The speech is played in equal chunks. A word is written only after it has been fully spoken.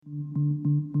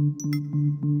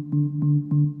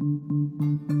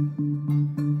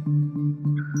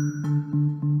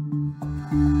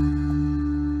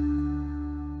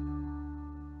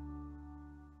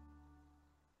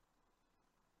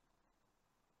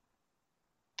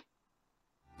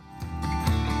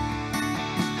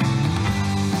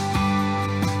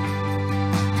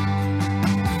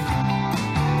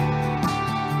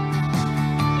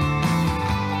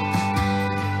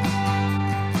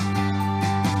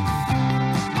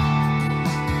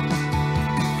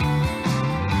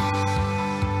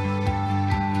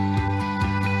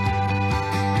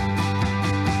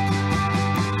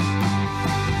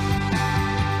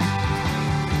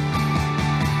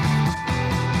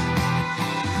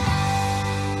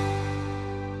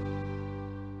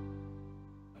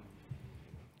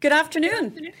Good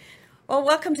afternoon. Well,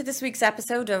 welcome to this week's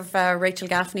episode of Rachel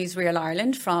Gaffney's Real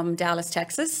Ireland from Dallas,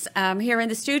 Texas. Here in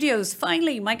the studios,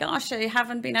 finally, my gosh, I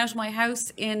haven't been out of my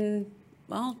house in,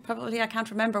 well, probably I can't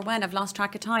remember when. I've lost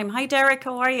track of time. Hi, Derek.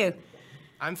 How are you?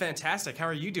 I'm fantastic. How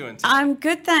are you doing today? I'm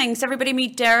good, thanks. Everybody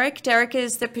meet Derek. Derek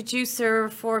is the producer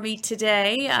for me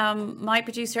today. My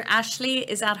producer, Ashley,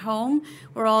 is at home.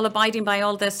 We're all abiding by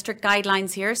all the strict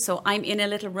guidelines here, so I'm in a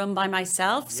little room by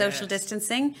myself, social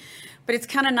distancing. But it's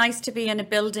kind of nice to be in a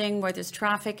building where there's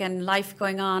traffic and life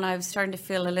going on. I was starting to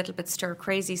feel a little bit stir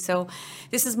crazy. So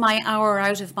this is my hour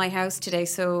out of my house today.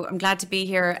 So I'm glad to be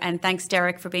here. And thanks,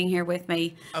 Derek, for being here with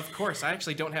me. Of course. I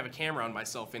actually don't have a camera on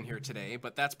myself in here today,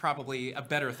 but that's probably a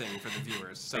better thing for the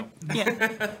viewers. So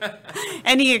yeah.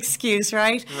 Any excuse,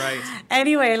 right? Right.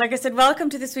 Anyway, like I said, welcome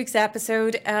to this week's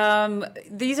episode.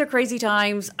 These are crazy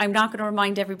times. I'm not going to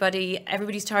remind everybody.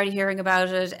 Everybody's tired of hearing about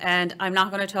it. And I'm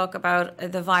not going to talk about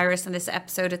the virus in this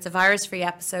episode. It's a virus-free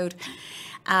episode.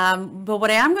 But what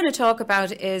I am going to talk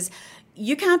about is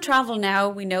you can't travel now,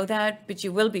 we know that, but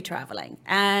you will be traveling.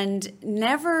 And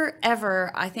never,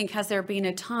 ever, I think, has there been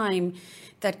a time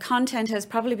that content has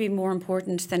probably been more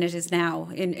important than it is now,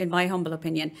 in my humble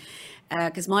opinion.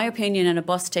 Because my opinion on a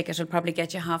bus ticket will probably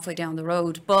get you halfway down the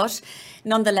road. But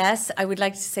nonetheless, I would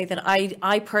like to say that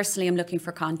I personally am looking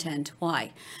for content.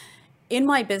 Why? In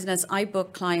my business, I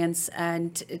book clients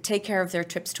and take care of their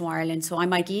trips to Ireland. So I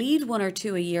might lead one or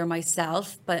two a year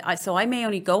myself, so I may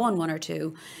only go on one or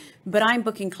two, but I'm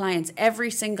booking clients every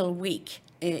single week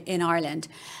in Ireland.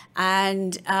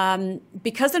 And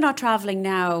because they're not traveling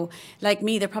now, like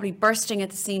me, they're probably bursting at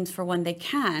the seams for when they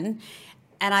can.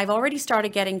 And I've already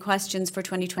started getting questions for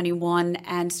 2021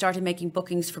 and started making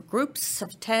bookings for groups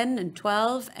of 10 and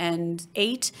 12 and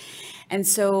 8. And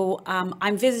so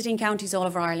I'm visiting counties all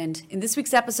over Ireland. In this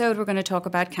week's episode, we're going to talk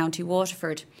about County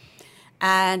Waterford.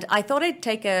 And I thought I'd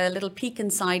take a little peek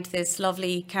inside this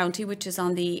lovely county, which is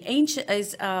on the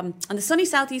sunny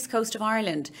southeast coast of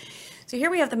Ireland. So here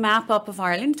we have the map up of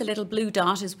Ireland. The little blue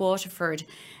dot is Waterford.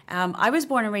 I was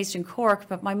born and raised in Cork,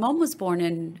 but my mum was born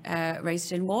and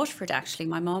raised in Waterford, actually,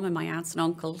 my mum and my aunts and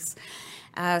uncles.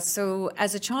 So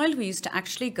as a child, we used to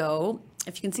actually go,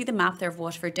 if you can see the map there of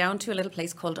Waterford, down to a little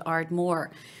place called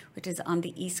Ardmore, which is on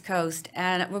the east coast.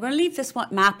 And we're going to leave this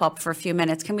map up for a few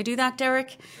minutes. Can we do that,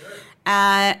 Derek? Sure.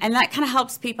 And that kind of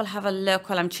helps people have a look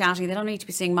while I'm chatting. They don't need to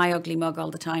be seeing my ugly mug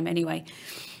all the time anyway.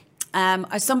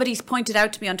 As somebody pointed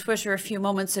out to me on Twitter a few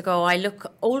moments ago, I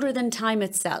look older than time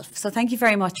itself. So thank you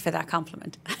very much for that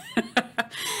compliment.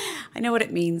 I know what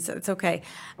it means, so it's okay.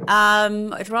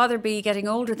 I'd rather be getting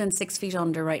older than 6 feet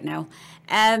under right now.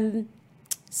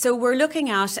 So we're looking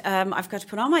at, I've got to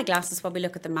put on my glasses while we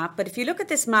look at the map, but if you look at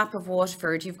this map of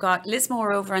Waterford, you've got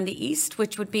Lismore over on the east,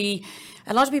 which would be,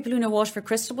 a lot of people who know Waterford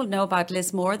Crystal will know about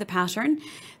Lismore, the pattern,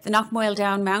 the Knockmoyle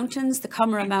Down Mountains, the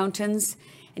Cumra Mountains,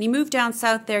 and you move down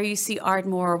south there, you see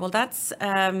Ardmore. Well, that's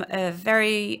a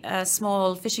very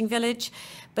small fishing village,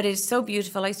 but it is so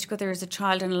beautiful. I used to go there as a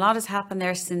child, and a lot has happened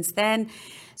there since then.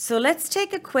 So let's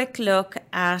take a quick look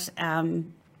at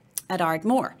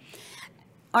Ardmore.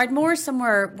 Ardmore is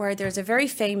somewhere where there's a very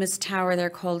famous tower there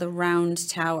called the Round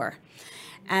Tower.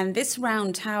 And this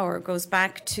Round Tower goes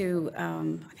back to,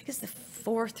 I think it's the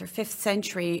 4th or 5th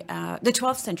century, the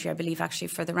 12th century, I believe, actually,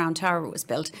 for the Round Tower was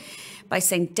built by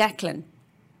St. Declan.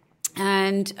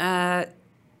 And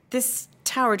this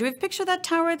tower, do we have a picture of that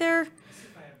tower there?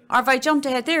 Or if I jumped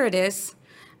ahead, there it is.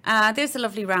 There's a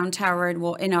lovely round tower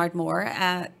in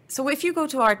Ardmore. So if you go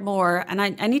to Ardmore, and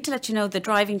I need to let you know the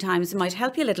driving times, it might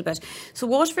help you a little bit. So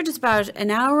Waterford is about an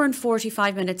hour and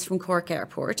 45 minutes from Cork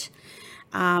Airport.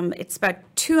 It's about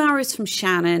 2 hours from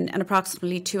Shannon and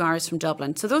approximately 2 hours from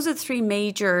Dublin. So those are the three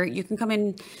major, you can come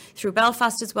in through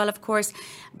Belfast as well, of course,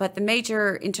 but the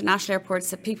major international airports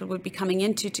that people would be coming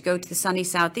into to go to the sunny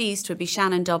southeast would be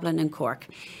Shannon, Dublin and Cork.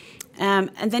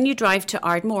 And then you drive to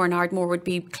Ardmore, and Ardmore would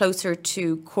be closer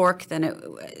to Cork than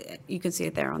you can see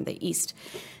it there on the east.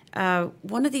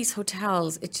 One of these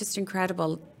hotels, it's just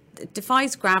incredible. It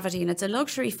defies gravity, and it's a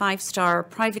luxury 5-star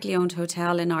privately owned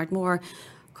hotel in Ardmore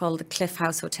called the Cliff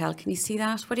House Hotel. Can you see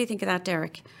that? What do you think of that,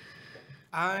 Derek?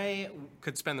 I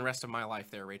could spend the rest of my life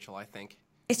there, Rachel, I think.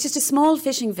 It's just a small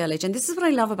fishing village, and this is what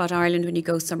I love about Ireland when you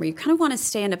go somewhere. You kind of want to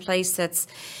stay in a place that's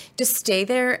just stay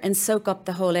there and soak up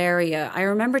the whole area. I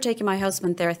remember taking my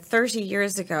husband there 30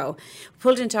 years ago,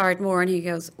 pulled into Ardmore, and he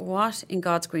goes, "What in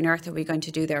God's green earth are we going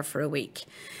to do there for a week?"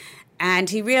 And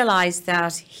he realised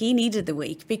that he needed the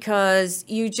week because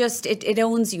it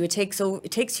owns you, it takes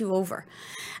you over.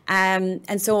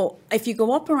 And so if you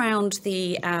go up around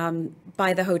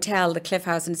by the hotel, the Cliff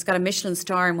House, and it's got a Michelin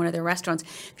star in one of their restaurants,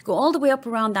 if you go all the way up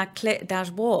around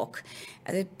that walk,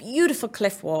 a beautiful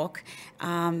cliff walk,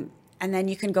 and then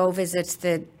you can go visit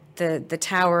the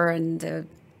tower and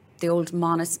the old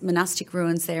monastic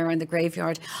ruins there and the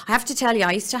graveyard. I have to tell you,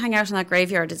 I used to hang out in that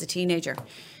graveyard as a teenager.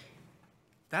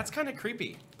 That's kind of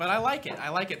creepy, but I like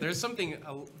it. There's something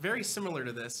very similar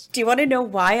to this. Do you want to know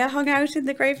why I hung out in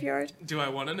the graveyard? Do I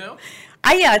want to know?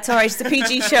 Yeah, it's all right. It's a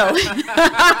PG show.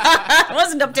 I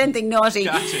wasn't up to anything naughty.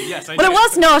 Gotcha, yes, I Well, knew. it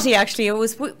was naughty, actually. It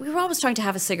was. We were always trying to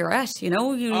have a cigarette, you're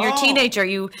a teenager.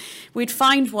 We'd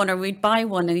find one or we'd buy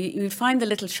one, and you'd find the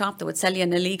little shop that would sell you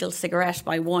an illegal cigarette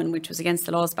by one, which was against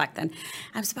the laws back then.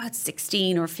 I was about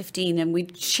 16 or 15, and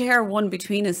we'd share one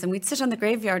between us, and we'd sit on the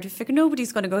graveyard. We figured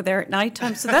nobody's going to go there at night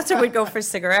time, so that's where we'd go for a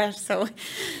cigarette.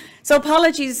 So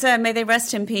apologies, may they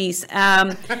rest in peace.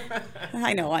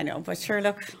 I know, but sure,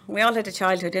 look, we all had a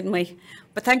childhood, didn't we?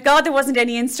 But thank God there wasn't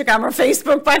any Instagram or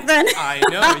Facebook back then. I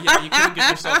know, yeah, you couldn't get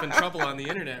yourself in trouble on the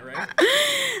internet, right?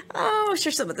 Oh,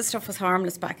 sure, some of the stuff was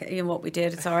harmless back in what we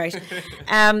did, it's all right.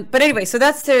 But anyway, so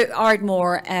that's the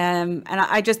Ardmore, and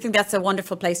I just think that's a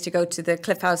wonderful place to go to, the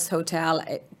Cliff House Hotel.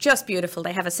 Just beautiful.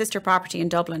 They have a sister property in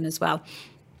Dublin as well.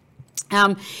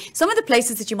 Some of the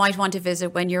places that you might want to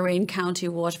visit when you're in County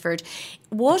Waterford.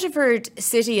 Waterford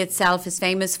City itself is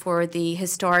famous for the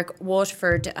historic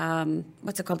Waterford,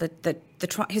 what's it called, the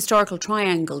historical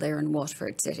triangle there in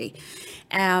Waterford City.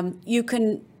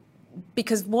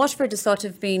 Because Waterford has sort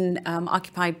of been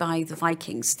occupied by the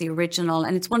Vikings, the original,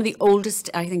 and it's one of the oldest,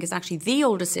 I think it's actually the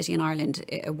oldest city in Ireland,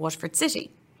 Waterford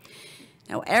City.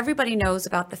 Now, everybody knows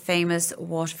about the famous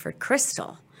Waterford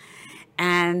Crystal.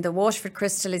 And the Waterford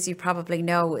Crystal, as you probably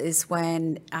know, is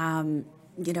when,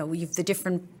 you've the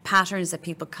different patterns that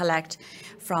people collect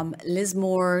from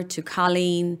Lismore to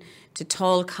Colleen to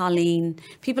Tall Colleen.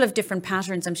 People have different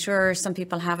patterns. I'm sure some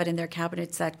people have it in their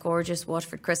cabinets, that gorgeous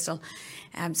Waterford Crystal.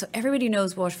 So everybody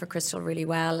knows Waterford Crystal really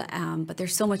well, but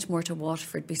there's so much more to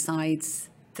Waterford besides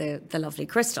the lovely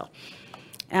crystal.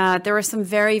 There are some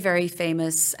very, very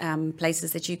famous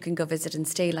places that you can go visit and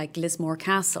stay, like Lismore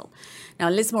Castle. Now,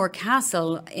 Lismore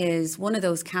Castle is one of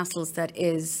those castles that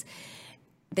is,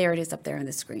 there it is up there on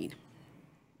the screen.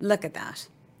 Look at that.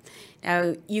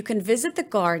 Now, you can visit the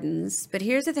gardens, but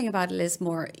here's the thing about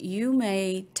Lismore. You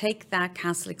may take that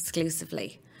castle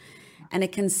exclusively, and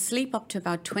it can sleep up to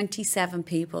about 27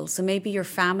 people. So maybe your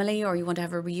family, or you want to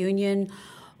have a reunion,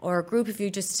 or a group of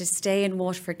you just to stay in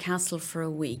Waterford Castle for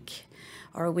a week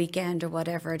or a weekend or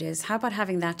whatever it is. How about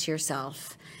having that to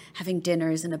yourself? Having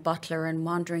dinners and a butler and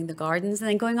wandering the gardens and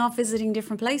then going off visiting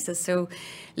different places. So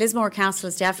Lismore Castle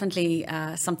is definitely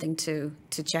something to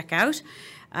check out.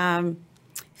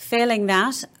 Failing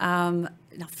that,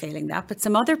 not failing that, but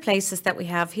some other places that we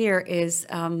have here is,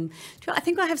 I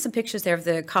think I have some pictures there of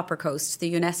the Copper Coast,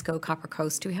 the UNESCO Copper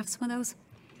Coast. Do we have some of those?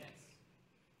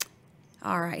 Yes.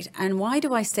 All right. And why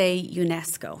do I say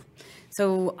UNESCO?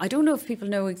 So I don't know if people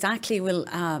know exactly,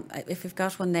 if we've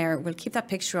got one there, we'll keep that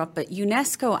picture up. But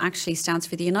UNESCO actually stands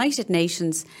for the United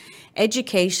Nations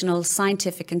Educational,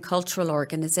 Scientific and Cultural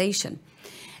Organization.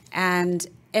 And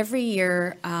every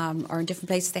year, or in different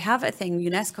places, they have a thing,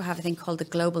 UNESCO have a thing called the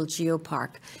Global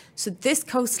Geopark. So this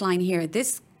coastline here,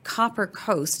 this Copper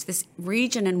Coast, this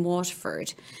region in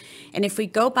Waterford, and if we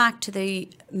go back to the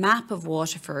map of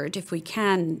Waterford, if we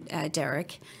can,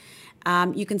 Derek,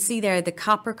 you can see there the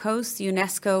Copper Coast, the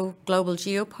UNESCO Global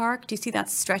Geopark. Do you see that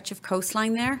stretch of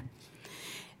coastline there?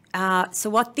 So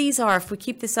what these are, if we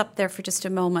keep this up there for just a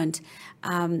moment,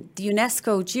 the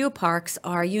UNESCO geoparks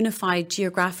are unified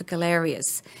geographical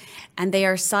areas, and they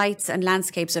are sites and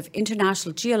landscapes of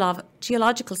international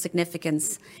geological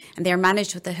significance, and they are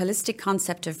managed with the holistic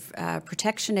concept of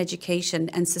protection, education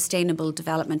and sustainable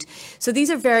development. So these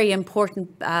are very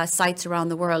important sites around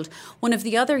the world. One of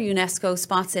the other UNESCO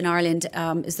spots in Ireland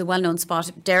is the well-known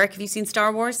spot. Derek, have you seen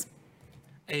Star Wars?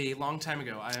 a long time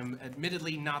ago. I am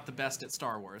admittedly not the best at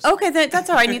Star Wars. Okay, that's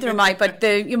all right. Neither am I. But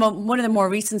one of the more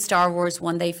recent Star Wars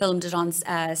one, they filmed it on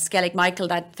Skellig Michael,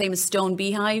 that famous stone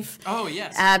beehive. Oh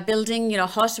yes. Building,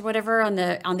 hut or whatever on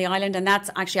the island, and that's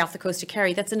actually off the coast of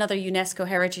Kerry. That's another UNESCO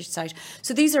heritage site.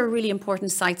 So these are really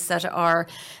important sites that are,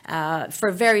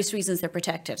 for various reasons, they're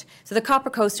protected. So the Copper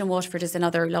Coast in Waterford is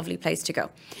another lovely place to go.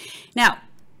 Now,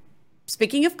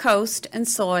 speaking of coast and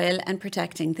soil and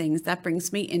protecting things, that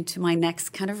brings me into my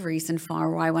next kind of reason for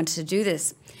why I wanted to do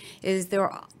this. Is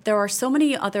there are so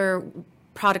many other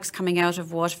products coming out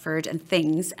of Waterford and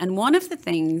things, and one of the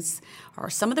things, or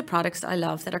some of the products I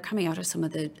love that are coming out of some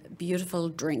of the beautiful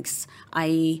drinks,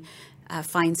 i.e.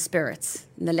 Fine spirits,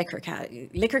 in the liquor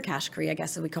category, I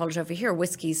guess as we call it over here,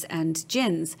 whiskies and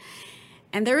gins.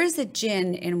 And there is a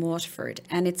gin in Waterford,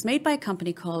 and it's made by a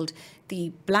company called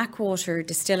the Blackwater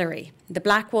Distillery. The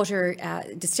Blackwater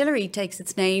Distillery takes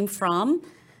its name from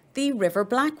the River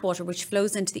Blackwater, which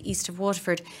flows into the east of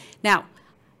Waterford. Now,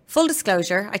 full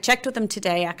disclosure, I checked with them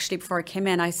today, actually, before I came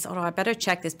in. I thought, I better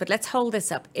check this, but let's hold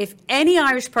this up. If any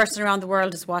Irish person around the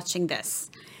world is watching this,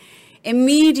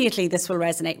 immediately this will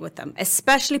resonate with them,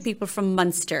 especially people from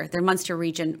Munster, their Munster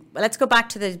region. Let's go back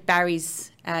to the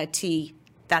Barry's tea.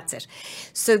 That's it.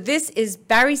 So this is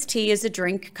Barry's tea is a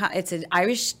drink. It's an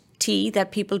Irish tea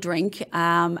that people drink.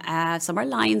 Some are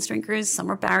Lions drinkers, some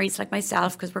are Barry's like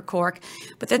myself because we're Cork.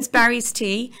 But that's Barry's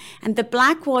tea. And the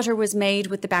Blackwater was made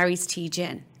with the Barry's tea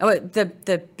gin. Oh,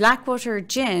 the Blackwater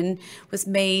gin was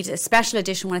made a special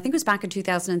edition one. I think it was back in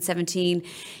 2017.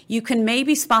 You can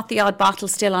maybe spot the odd bottle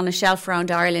still on a shelf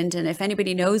around Ireland. And if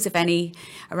anybody knows of any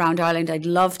around Ireland, I'd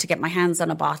love to get my hands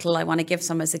on a bottle. I want to give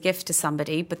some as a gift to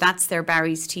somebody. But that's their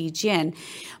Barry's tea gin.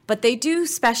 But they do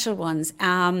special ones.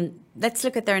 Let's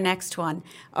look at their next one.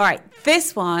 All right,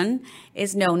 this one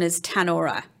is known as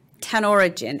Tanora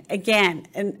gin. Again,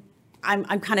 and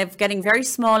I'm kind of getting very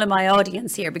small in my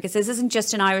audience here because this isn't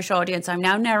just an Irish audience. I'm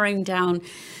now narrowing down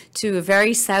to a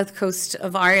very south coast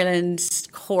of Ireland,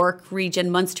 Cork region,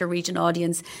 Munster region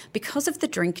audience because of the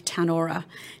drink Tanora.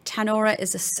 Tanora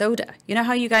is a soda. You know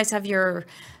how you guys have your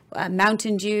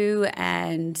Mountain Dew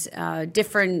and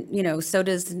different,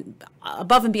 sodas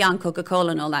above and beyond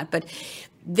Coca-Cola and all that. But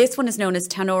this one is known as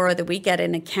Tanora that we get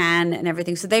in a can and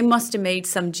everything. So they must have made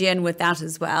some gin with that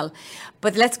as well.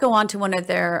 But let's go on to one of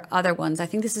their other ones. I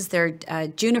think this is their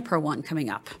juniper one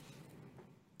coming up.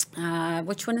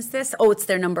 Which one is this? Oh, it's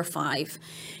their number 5.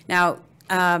 Now,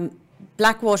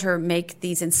 Blackwater make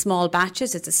these in small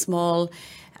batches. It's a small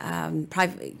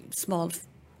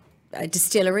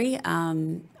distillery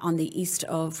on the east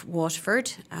of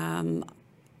Waterford,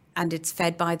 and it's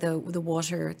fed by the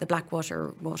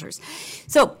Blackwater waters.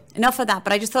 So enough of that,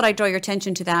 but I just thought I'd draw your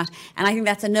attention to that, and I think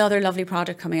that's another lovely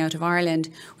product coming out of Ireland,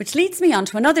 which leads me on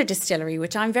to another distillery,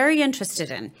 which I'm very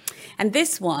interested in, and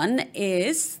this one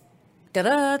is,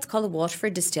 it's called the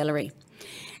Waterford Distillery.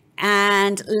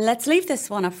 And let's leave this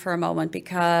one up for a moment,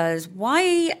 because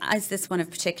why is this one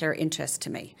of particular interest to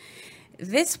me?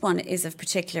 This one is of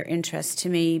particular interest to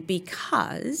me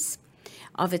because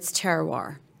of its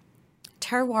terroir.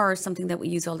 Terroir is something that we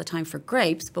use all the time for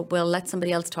grapes, but we'll let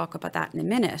somebody else talk about that in a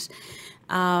minute.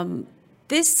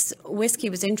 This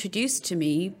whiskey was introduced to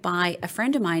me by a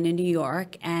friend of mine in New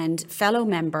York and fellow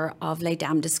member of Les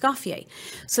Dames d'Escoffier.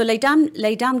 So Les Dames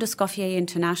d'Escoffier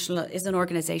International is an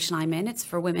organisation I'm in. It's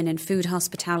for women in food,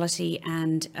 hospitality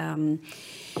and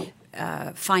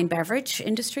fine beverage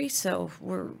industry. So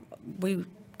we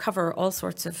cover all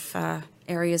sorts of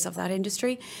areas of that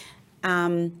industry.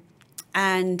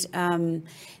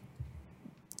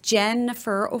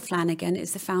 Jennifer O'Flanagan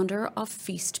is the founder of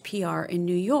Feast PR in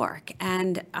New York.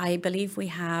 And I believe we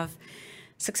have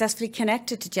successfully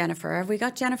connected to Jennifer. Have we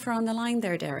got Jennifer on the line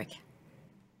there, Derek?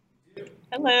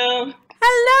 Hello.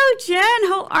 Hello, Jen.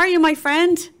 How are you, my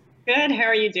friend? Good. How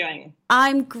are you doing?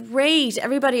 I'm great.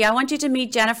 Everybody, I want you to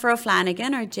meet Jennifer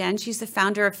O'Flanagan, or Jen. She's the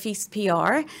founder of Feast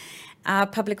PR,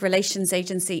 public relations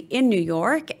agency in New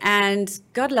York. And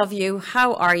God love you.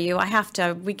 How are you? I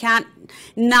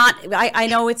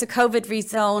know it's a COVID-free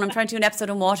zone. I'm trying to do an episode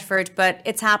on Waterford, but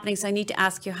it's happening. So I need to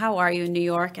ask you, how are you in New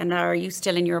York? And are you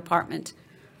still in your apartment?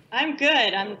 I'm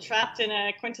good. I'm trapped in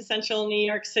a quintessential New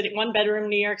York City, 1-bedroom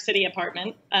New York City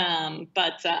apartment.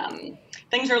 But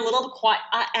things are a little quiet,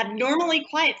 abnormally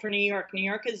quiet for New York. New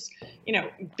York is,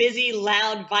 busy,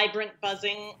 loud, vibrant,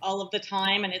 buzzing all of the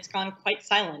time, and it's gone quite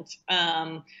silent.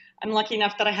 I'm lucky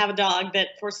enough that I have a dog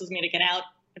that forces me to get out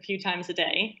a few times a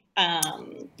day.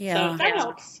 So that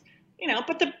helps.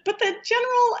 But the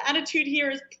general attitude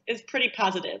here is pretty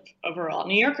positive overall.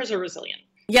 New Yorkers are resilient.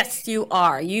 Yes, you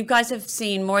are. You guys have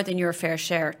seen more than your fair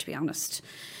share, to be honest.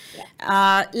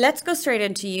 Let's go straight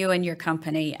into you and your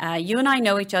company. You and I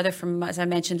know each other from, as I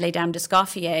mentioned, Les Dames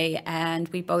d'Escoffier, and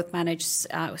we both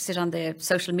sit on the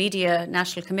social media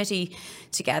national committee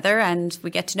together, and we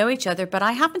get to know each other. But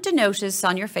I happened to notice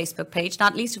on your Facebook page,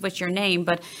 not least of which your name,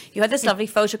 but you had this lovely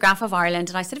photograph of Ireland.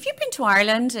 And I said, have you been to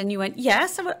Ireland? And you went,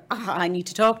 yes. I went, I need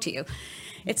to talk to you.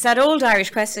 It's that old Irish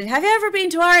question, have you ever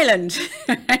been to Ireland?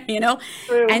 You know,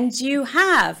 True. And you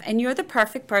have, and you're the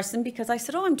perfect person, because I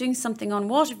said, I'm doing something on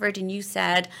Waterford, and you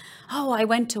said, I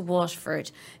went to Waterford.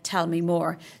 Tell me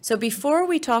more. So before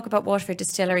we talk about Waterford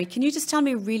Distillery, can you just tell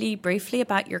me really briefly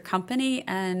about your company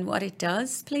and what it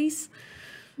does, please?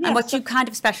 Yeah, and what you kind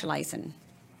of specialize in?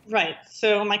 Right.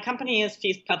 So my company is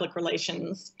Feast Public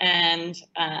Relations, and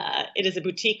it is a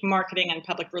boutique marketing and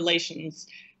public relations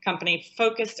company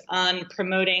focused on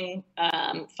promoting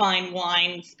fine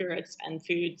wine, spirits, and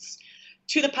foods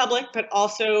to the public, but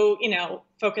also,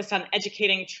 focused on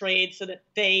educating trade so that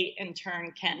they in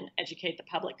turn can educate the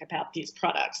public about these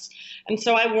products. And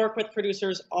so I work with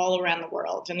producers all around the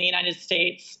world, in the United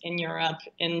States, in Europe,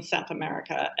 in South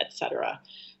America, et cetera.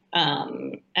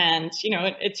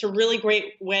 It's a really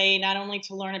great way not only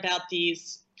to learn about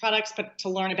these products, but to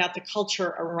learn about the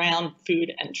culture around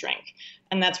food and drink.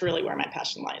 And that's really where my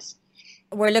passion lies.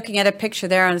 We're looking at a picture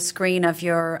there on the screen of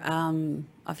your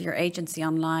agency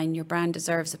online. Your brand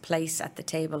deserves a place at the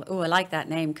table. Oh, I like that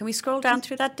name. Can we scroll down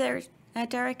through that,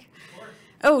 Derek?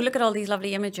 Oh, look at all these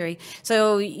lovely imagery.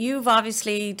 So you've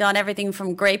obviously done everything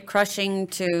from grape crushing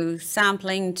to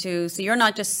sampling so you're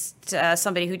not just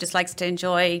somebody who just likes to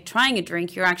enjoy trying a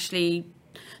drink. You're actually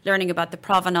learning about the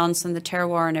provenance and the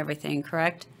terroir and everything,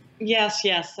 correct? Yes.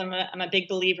 I'm a big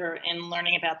believer in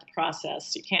learning about the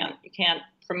process. You can't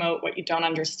promote what you don't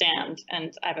understand,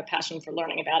 and I have a passion for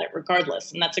learning about it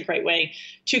regardless. And that's a great way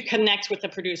to connect with the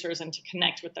producers and to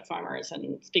connect with the farmers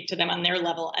and speak to them on their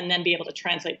level, and then be able to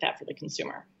translate that for the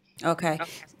consumer. Okay.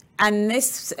 And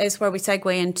this is where we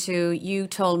segue into, you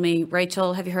told me,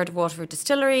 Rachel, have you heard of Waterford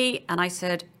Distillery? And I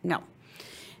said, no.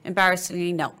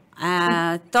 Embarrassingly, no.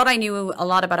 Thought I knew a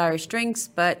lot about Irish drinks,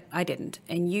 but I didn't.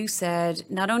 And you said,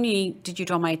 not only did you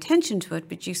draw my attention to it,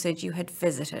 but you said you had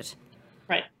visited.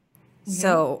 Right. Mm-hmm.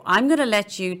 So I'm going to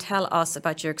let you tell us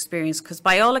about your experience, because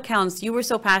by all accounts, you were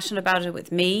so passionate about it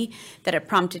with me that it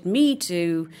prompted me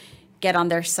to get on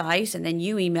their site, and then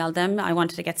you emailed them. I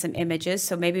wanted to get some images,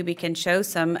 so maybe we can show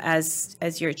some as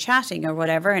you're chatting or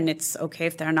whatever, and it's okay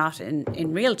if they're not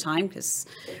in real time, because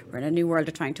we're in a new world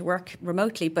of trying to work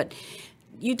remotely. But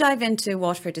you dive into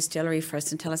Waterford Distillery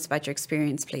first and tell us about your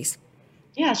experience, please.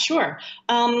 Yeah, sure.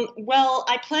 Well,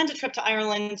 I planned a trip to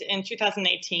Ireland in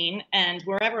 2018, and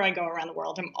wherever I go around the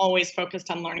world, I'm always focused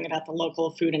on learning about the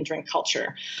local food and drink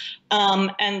culture.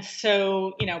 And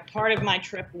so, part of my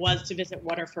trip was to visit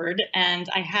Waterford, and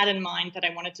I had in mind that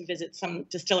I wanted to visit some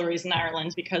distilleries in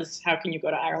Ireland, because how can you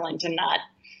go to Ireland and not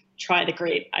try the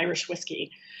great Irish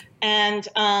whiskey? And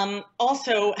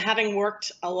also, having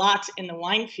worked a lot in the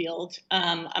wine field,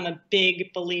 I'm a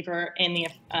big believer in the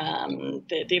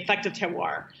effect of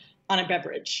terroir on a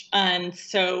beverage. And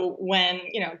so when,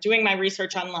 doing my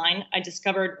research online, I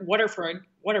discovered Waterford,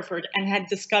 and had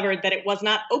discovered that it was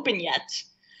not open yet,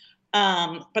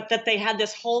 but that they had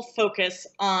this whole focus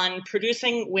on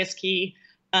producing whiskey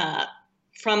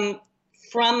from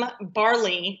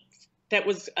barley that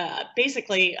was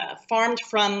basically farmed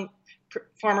from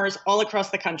farmers all across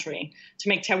the country to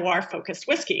make terroir-focused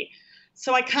whiskey.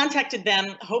 So I contacted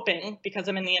them hoping, because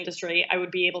I'm in the industry, I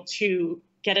would be able to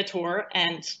get a tour,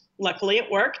 and luckily it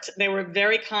worked. They were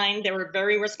very kind. They were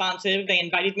very responsive. They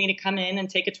invited me to come in and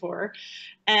take a tour.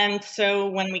 And so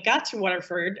when we got to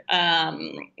Waterford,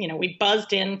 we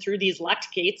buzzed in through these locked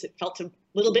gates. It felt a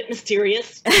little bit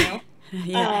mysterious,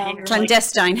 Yeah,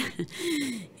 clandestine.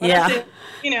 Yeah.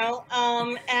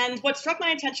 And what struck my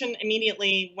attention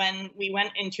immediately when we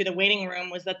went into the waiting room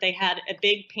was that they had a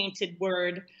big painted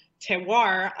word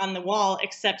terroir on the wall,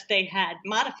 except they had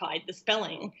modified the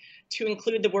spelling to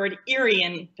include the word Erie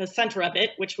in the center of it,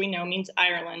 which we know means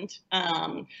Ireland.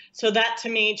 So that to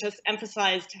me just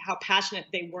emphasized how passionate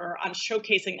they were on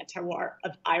showcasing the terroir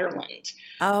of Ireland.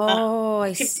 Oh,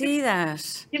 I see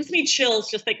that. Gives me chills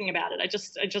just thinking about it.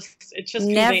 It just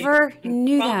never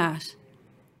knew that.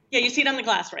 Yeah, you see it on the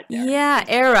glass right there. Yeah,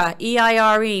 ERA,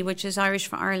 E-I-R-E, which is Irish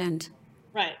for Ireland.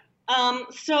 Right.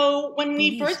 So when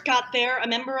we first got there, a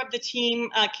member of the team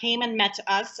came and met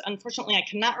us. Unfortunately, I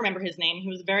cannot remember his name. He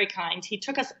was very kind. He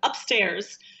took us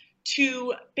upstairs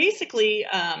to basically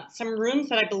some rooms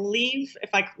that I believe, if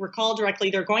I recall directly,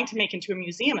 they're going to make into a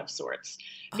museum of sorts.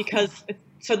 Because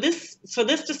so this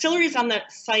distillery is on the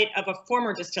site of a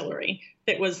former distillery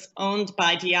that was owned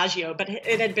by Diageo, but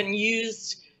it had been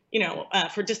used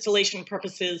for distillation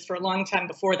purposes for a long time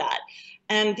before that.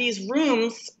 And these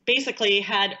rooms basically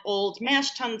had old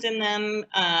mash tuns in them,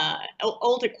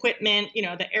 old equipment,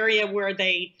 the area where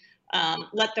they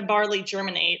let the barley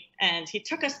germinate. And he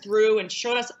took us through and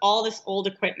showed us all this old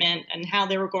equipment and how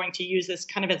they were going to use this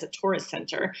kind of as a tourist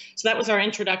center. So that was our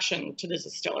introduction to the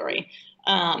distillery.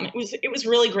 It was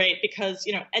really great because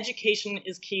education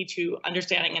is key to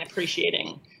understanding and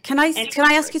appreciating. Can I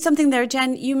ask you something there,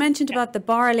 Jen? You mentioned about the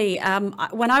barley.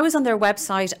 When I was on their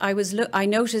website, I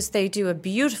noticed they do a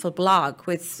beautiful blog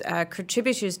with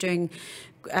contributors doing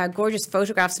gorgeous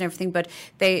photographs and everything. But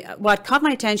what caught my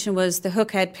attention was the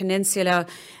Hookhead Peninsula,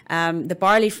 the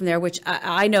barley from there, which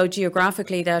I know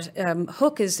geographically that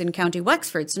Hook is in County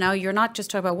Wexford. So now you're not just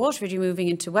talking about Waterford, you're moving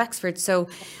into Wexford. So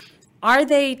are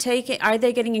they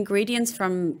getting ingredients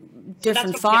from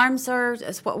different farms, or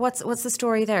what's the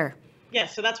story there? Yeah,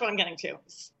 so that's what I'm getting to.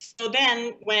 So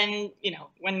then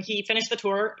when he finished the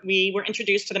tour, we were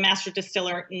introduced to the master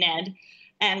distiller, Ned,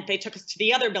 and they took us to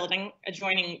the other building,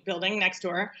 adjoining building next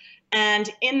door. And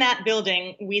in that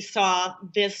building, we saw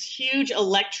this huge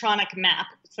electronic map.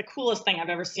 It's the coolest thing I've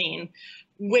ever seen,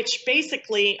 which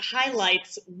basically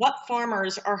highlights what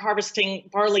farmers are harvesting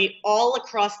barley all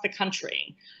across the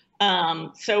country.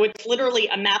 So it's literally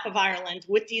a map of Ireland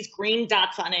with these green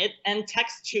dots on it and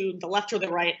text to the left or the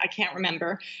right. I can't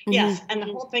remember. Mm-hmm. Yes. And the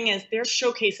whole thing is they're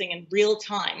showcasing in real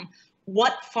time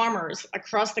what farmers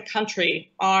across the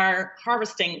country are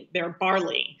harvesting their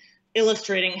barley,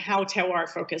 illustrating how terroir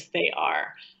focused they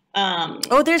are.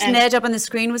 There's Ned up on the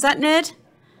screen. Was that Ned?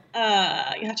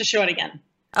 You have to show it again.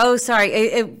 Oh,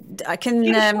 sorry.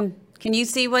 Can you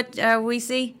see what we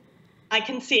see? I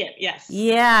can see it, yes.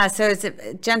 Yeah, so it's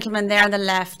a gentleman there on the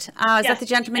left. Is that the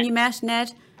gentleman you met,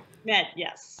 Ned? Ned,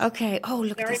 yes. Okay. Oh,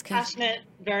 look at this guy. Very passionate,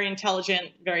 very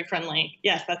intelligent, very friendly.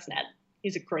 Yes, that's Ned.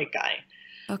 He's a great guy.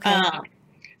 Okay.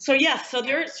 So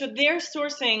they're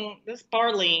sourcing this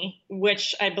barley,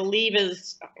 which I believe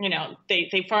is,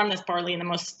 they farm this barley in the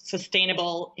most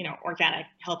sustainable, organic,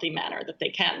 healthy manner that they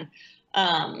can.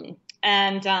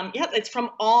 It's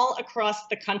from all across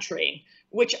the country,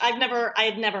 which I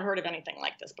had never heard of anything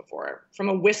like this before from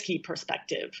a whiskey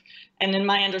perspective. And in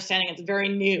my understanding, it's very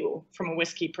new from a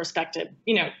whiskey perspective.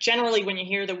 Generally when you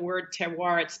hear the word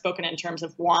terroir, it's spoken in terms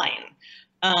of wine.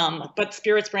 But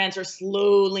spirits brands are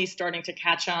slowly starting to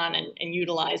catch on and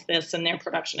utilize this in their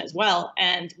production as well.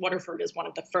 And Waterford is one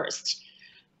of the first.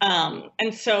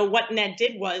 And so what Ned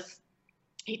did was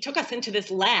he took us into this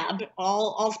lab.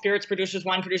 All spirits producers,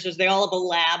 wine producers, they all have a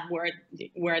lab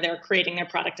where they're creating their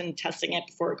product and testing it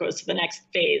before it goes to the next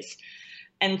phase.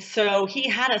 And so he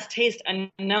had us taste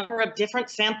a number of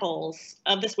different samples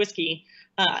of this whiskey,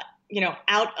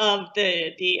 out of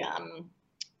the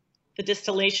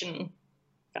distillation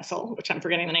vessel, which I'm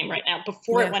forgetting the name right now,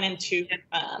 before it went into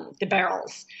the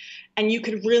barrels. And you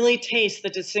could really taste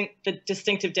the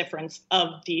distinctive difference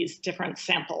of these different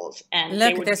samples. And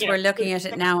look at this, we're looking at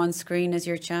it now on screen as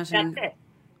you're chatting. That's it.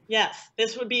 Yes,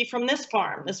 this would be from this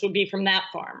farm. This would be from that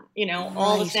farm.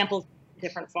 All the samples,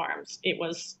 different farms. It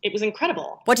was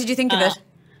incredible. What did you think of it?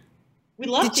 We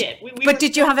loved it. But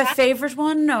did you have a favorite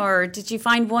one, or did you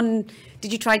find one?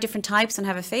 Did you try different types and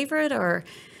have a favorite, or?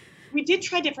 We did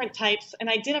try different types, and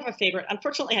I did have a favorite.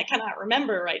 Unfortunately, I cannot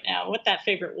remember right now what that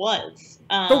favorite was.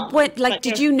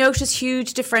 Did you notice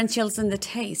huge differentials in the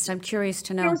taste? I'm curious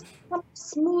to know. There was some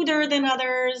smoother than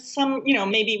others. Some,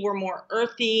 maybe were more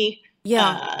earthy.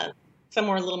 Yeah. Some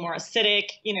were a little more acidic.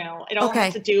 It all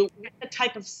has to do with the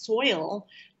type of soil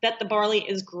that the barley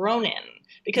is grown in.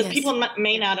 Because people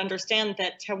may not understand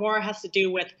that terroir has to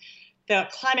do with the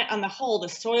climate on the whole, the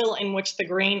soil in which the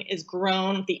grain is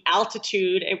grown, the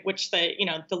altitude at which the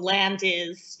land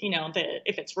is,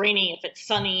 if it's rainy, if it's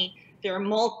sunny, there are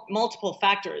multiple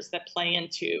factors that play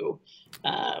into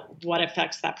what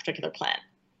affects that particular plant.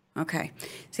 Okay.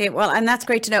 And that's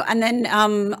great to know. And then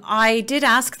I did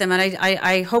ask them, and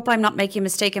I hope I'm not making a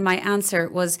mistake in my answer,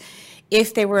 was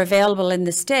if they were available in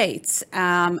the States.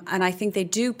 And I think they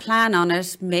do plan on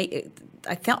it.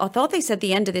 I thought they said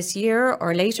the end of this year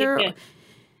or later.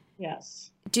 Yes.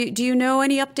 Do you know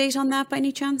any update on that by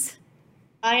any chance?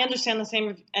 I understand the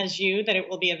same as you, that it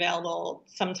will be available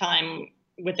sometime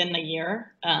within the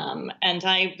year. And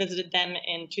I visited them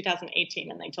in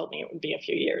 2018, and they told me it would be a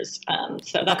few years.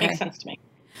 So that makes sense to me.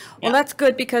 Well, that's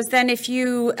good, because then if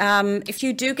you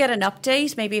do get an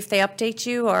update, maybe if they update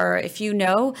you, or if you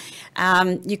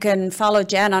can follow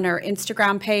Jen on her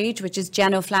Instagram page, which is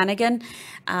Jen O'Flanagan.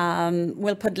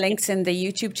 We'll put links in the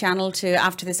YouTube channel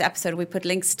after this episode. We put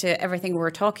links to everything we're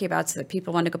talking about so that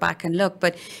people want to go back and look.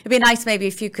 But it'd be nice maybe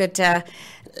if you could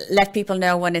let people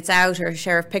know when it's out, or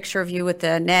share a picture of you with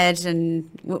the Ned, and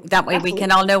that way we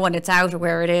can all know when it's out or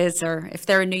where it is, or if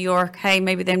they're in New York, hey,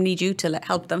 maybe they need you to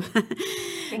help them.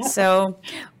 So,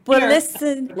 well,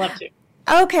 listen. I'd love to.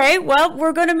 Okay, well,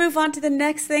 we're going to move on to the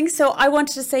next thing. So I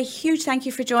wanted to say a huge thank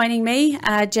you for joining me,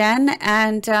 Jen,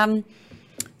 and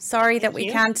sorry that we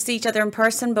can't see each other in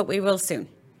person, but we will soon.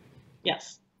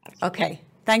 Yes. Absolutely. Okay,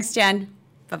 thanks, Jen.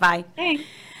 Bye-bye. Thanks.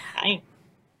 Bye.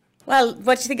 Well,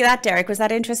 what do you think of that, Derek? Was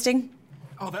that interesting?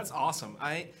 Oh, that's awesome.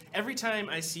 Every time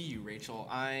I see you, Rachel,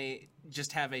 I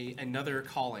just have another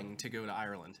calling to go to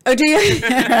Ireland. Oh, do you?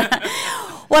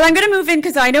 Well, I'm going to move in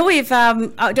because I know I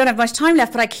don't have much time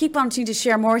left, but I keep wanting to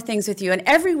share more things with you. And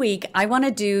every week I want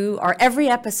to do, or every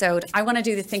episode, I want to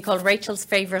do this thing called Rachel's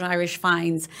Favorite Irish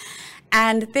Finds.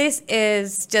 And this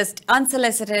is just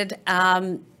unsolicited,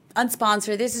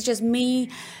 unsponsored. This is just me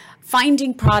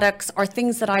finding products or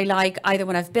things that I like, either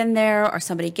when I've been there or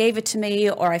somebody gave it to me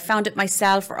or I found it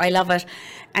myself or I love it.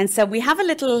 And so we have a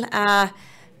little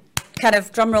kind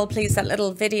of drum roll, please, that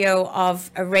little video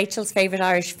of Rachel's Favorite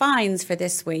Irish Finds for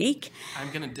this week. I'm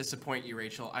going to disappoint you,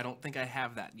 Rachel. I don't think I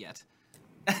have that yet.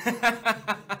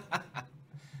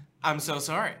 I'm so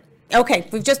sorry. Okay,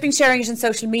 we've just been sharing it on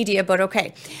social media, but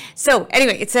okay. So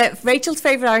anyway, it's Rachel's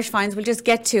Favorite Irish Finds. We'll just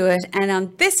get to it. And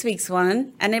on this week's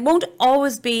one, and it won't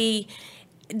always be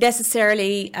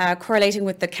necessarily correlating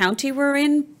with the county we're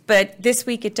in, but this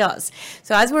week it does.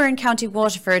 So as we're in County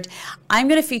Waterford, I'm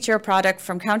going to feature a product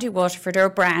from County Waterford, or a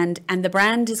brand, and the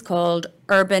brand is called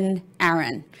Urban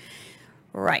Aran.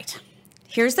 Right.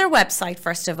 Here's their website,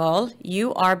 first of all,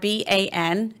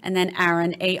 URBAN, and then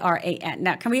Aran, ARAN.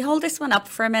 Now, can we hold this one up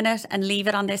for a minute and leave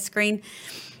it on this screen?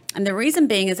 And the reason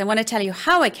being is I want to tell you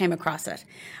how I came across it.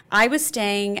 I was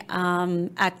staying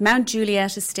at Mount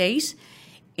Juliet Estate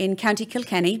in County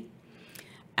Kilkenny,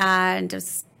 and I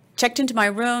was checked into my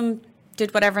room,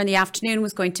 did whatever in the afternoon,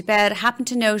 was going to bed, happened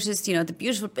to notice, the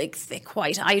beautiful big thick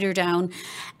white eider down,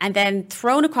 and then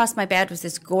thrown across my bed was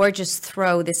this gorgeous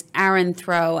throw, this Aran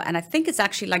throw, and I think it's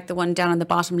actually like the one down on the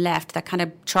bottom left, that kind of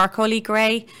charcoaly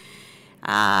grey.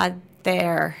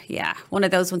 There, yeah, one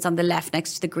of those ones on the left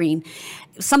next to the green.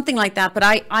 Something like that, but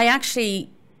I actually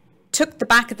took the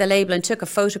back of the label and took a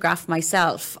photograph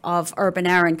myself of Urban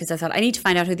Aran because I thought I need to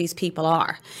find out who these people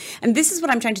are. And this is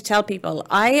what I'm trying to tell people.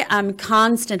 I am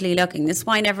constantly looking. This is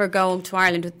why I never go to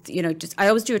Ireland with, I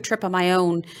always do a trip on my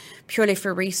own purely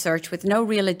for research with no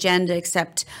real agenda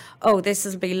except, this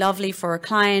will be lovely for a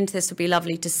client, this would be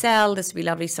lovely to sell, this would be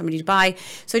lovely for somebody to buy.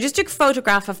 So I just took a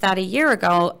photograph of that a year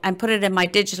ago and put it in my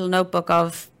digital notebook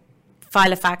of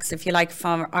file of facts, if you like,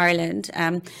 from Ireland.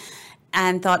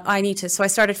 And thought so I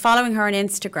started following her on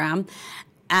Instagram,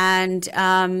 and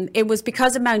it was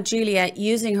because of Mount Juliet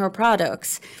using her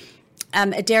products.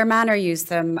 Adair Manor used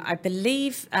them, I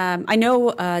believe. I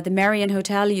know the Marion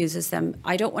Hotel uses them.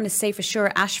 I don't want to say for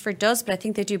sure Ashford does, but I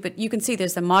think they do. But you can see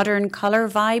there's a modern colour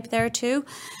vibe there too.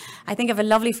 I think I have a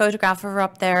lovely photograph of her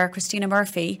up there, Christina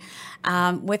Murphy,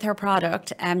 with her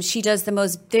product. She does the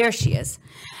most, there she is.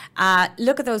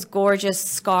 Look at those gorgeous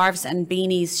scarves and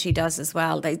beanies she does as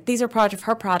well. These are part of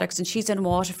her products, and she's in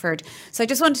Waterford. So I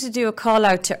just wanted to do a call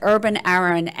out to Urban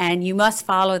Aran, and you must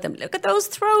follow them. Look at those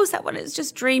throws. That one is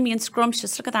just dreamy and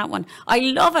scrumptious. Look at that one. I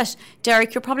love it.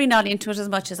 Derek, you're probably not into it as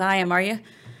much as I am, are you?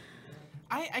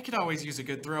 I could always use a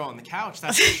good throw on the couch,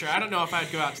 that's for sure. I don't know if I'd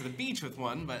go out to the beach with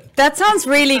one, but... That sounds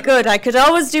really good. I could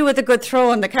always do with a good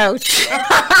throw on the couch.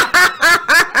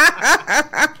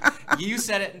 You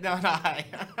said it, not I.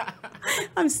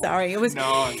 I'm sorry. No,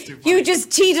 it's too funny. You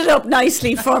just teed it up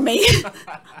nicely for me.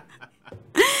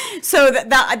 So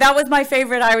that was my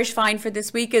favourite Irish find for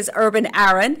this week, is Urban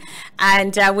Aran,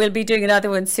 and we'll be doing another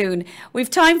one soon. We've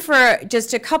time for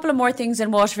just a couple of more things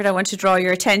in Waterford I want to draw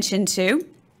your attention to.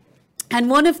 And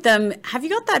one of them, have you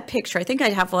got that picture? I think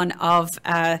I have one of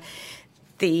where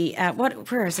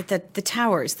is it? The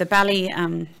towers, the Bally.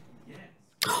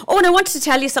 Oh, and I wanted to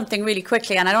tell you something really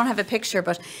quickly, and I don't have a picture,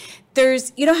 but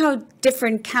there's, how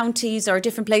different counties or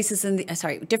different places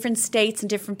different states and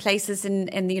different places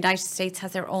in the United States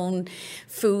has their own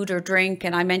food or drink,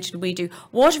 and I mentioned we do.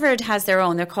 Waterford has their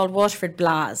own. They're called Waterford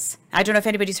Blahs. I don't know if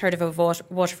anybody's heard of a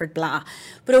Waterford Blah,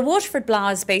 but a Waterford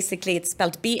Blah is basically, it's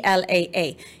spelled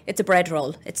B-L-A-A. It's a bread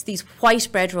roll. It's these white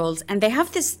bread rolls, and they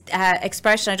have this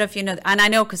expression, I don't know if you know, and I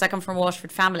know because I come from a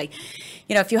Waterford family.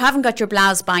 If you haven't got your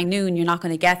Blahs by noon, you're not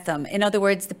going to get them. In other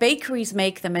words, the bakeries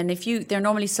make them, and they're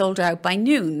normally sold out by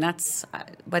noon. That's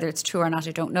whether it's true or not,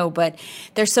 I don't know, but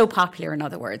they're so popular, in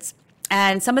other words.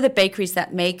 And some of the bakeries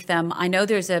that make them, I know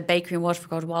there's a bakery in Waterford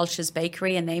called Walsh's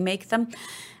Bakery, and they make them.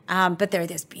 But they're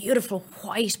this beautiful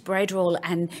white bread roll,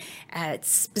 and it's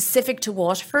specific to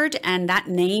Waterford, and that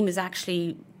name is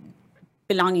actually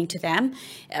belonging to them.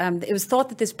 It was thought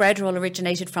that this bread roll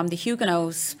originated from the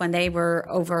Huguenots when they were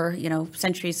over,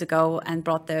 centuries ago, and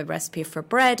brought the recipe for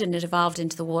bread, and it evolved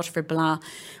into the Waterford Blah.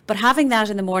 But having that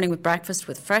in the morning with breakfast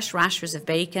with fresh rashers of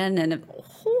bacon and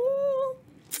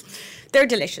they're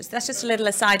delicious. That's just a little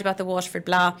aside about the Waterford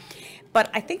Blah. But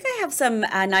I think I have some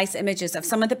nice images of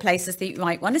some of the places that you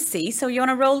might want to see. So you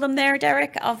want to roll them there,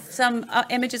 Derek, of some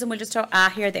images, and we'll just talk.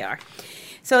 Here they are.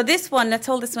 So this one, let's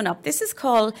hold this one up. This is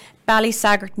called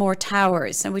Ballysaggertmore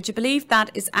Towers. And would you believe that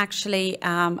is actually,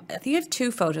 I think you have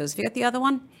two photos. Have you got the other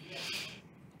one?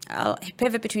 I'll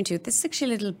pivot between two. This is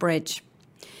actually a little bridge.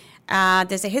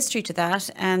 There's a history to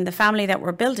that. And the family that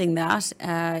were building that,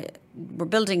 were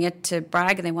building it to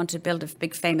brag, and they wanted to build a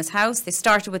big famous house. They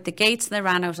started with the gates and they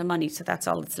ran out of money. So that's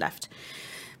all that's left.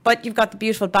 But you've got the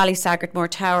beautiful Ballysaggertmore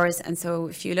Towers, and so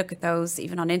if you look at those,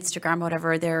 even on Instagram or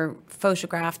whatever, they're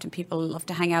photographed, and people love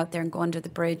to hang out there and go under the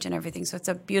bridge and everything. So it's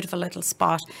a beautiful little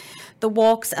spot. The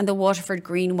walks and the Waterford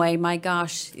Greenway, my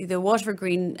gosh, the Waterford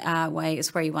Greenway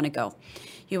is where you want to go.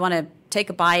 You want to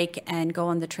take a bike and go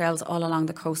on the trails all along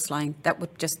the coastline. That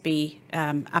would just be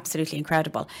absolutely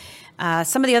incredible.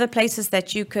 Some of the other places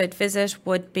that you could visit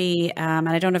would be, and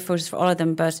I don't have photos for all of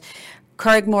them, but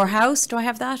Carrigmore House. Do I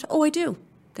have that? Oh, I do.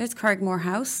 There's Carrigmore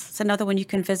House. It's another one you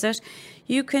can visit.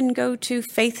 You can go to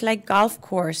Faithleg Golf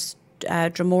Course,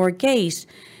 Dromore Gate,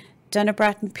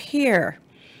 Dunnabratton Pier,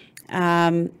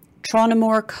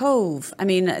 Tronamore Cove. I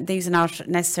mean, these are not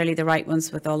necessarily the right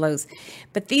ones with all those,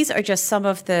 but these are just some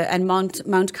of the, and Mount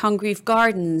Congreve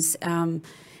Gardens,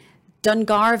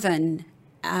 Dungarvan,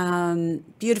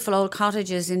 beautiful old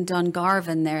cottages in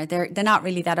Dungarvan there. They're not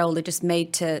really that old. They're just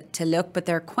made to look, but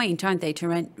they're quaint, aren't they? To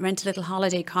rent a little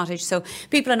holiday cottage. So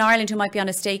people in Ireland who might be on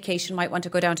a staycation might want to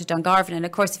go down to Dungarvan. And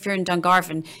of course, if you're in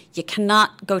Dungarvan, you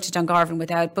cannot go to Dungarvan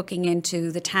without booking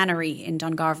into the Tannery in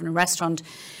Dungarvan, a restaurant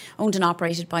owned and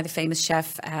operated by the famous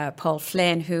chef Paul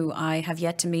Flynn, who I have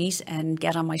yet to meet and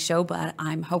get on my show, but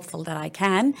I'm hopeful that I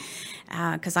can,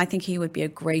 because I think he would be a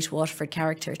great Waterford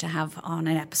character to have on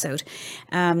an episode.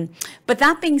 But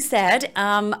that being said,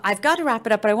 I've got to wrap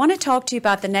it up, but I want to talk to you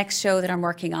about the next show that I'm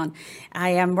working on. I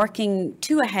am working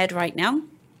two ahead right now.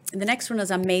 The next one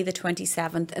is on May the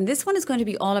 27th, and this one is going to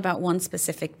be all about one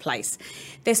specific place.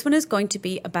 This one is going to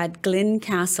be about Glyn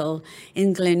Castle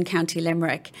in Glyn, County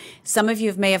Limerick. Some of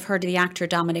you may have heard of the actor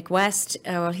Dominic West.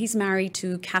 Well, he's married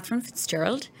to Catherine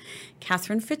Fitzgerald.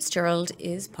 Catherine Fitzgerald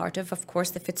is part of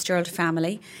course, the Fitzgerald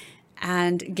family.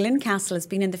 And Glyn Castle has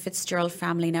been in the Fitzgerald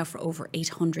family now for over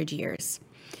 800 years.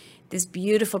 This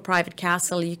beautiful private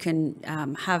castle, you can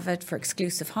have it for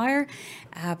exclusive hire,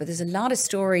 but there's a lot of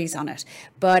stories on it.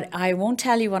 But I won't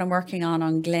tell you what I'm working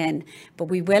on Glyn, but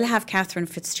we will have Catherine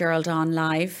Fitzgerald on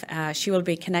live. She will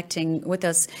be connecting with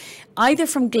us either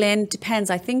from Glyn, depends.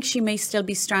 I think she may still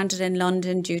be stranded in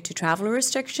London due to travel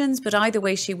restrictions, but either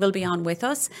way, she will be on with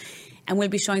us. And we'll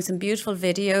be showing some beautiful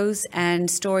videos and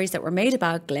stories that were made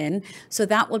about Glyn. So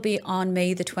that will be on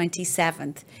May the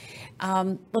 27th.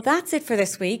 Well, that's it for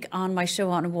this week on my show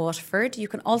on Waterford. You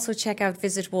can also check out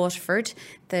Visit Waterford,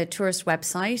 the tourist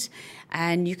website,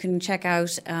 and you can check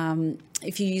out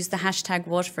if you use the hashtag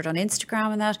Waterford on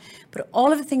Instagram and that. But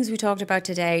all of the things we talked about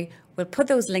today, we'll put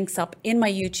those links up in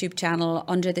my YouTube channel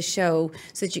under the show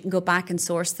so that you can go back and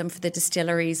source them for the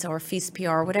distilleries or Feast PR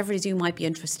or whatever it is you might be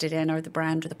interested in, or the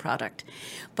brand or the product.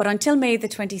 But until May the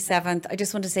 27th, I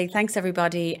just want to say thanks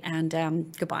everybody, and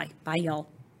goodbye. Bye y'all.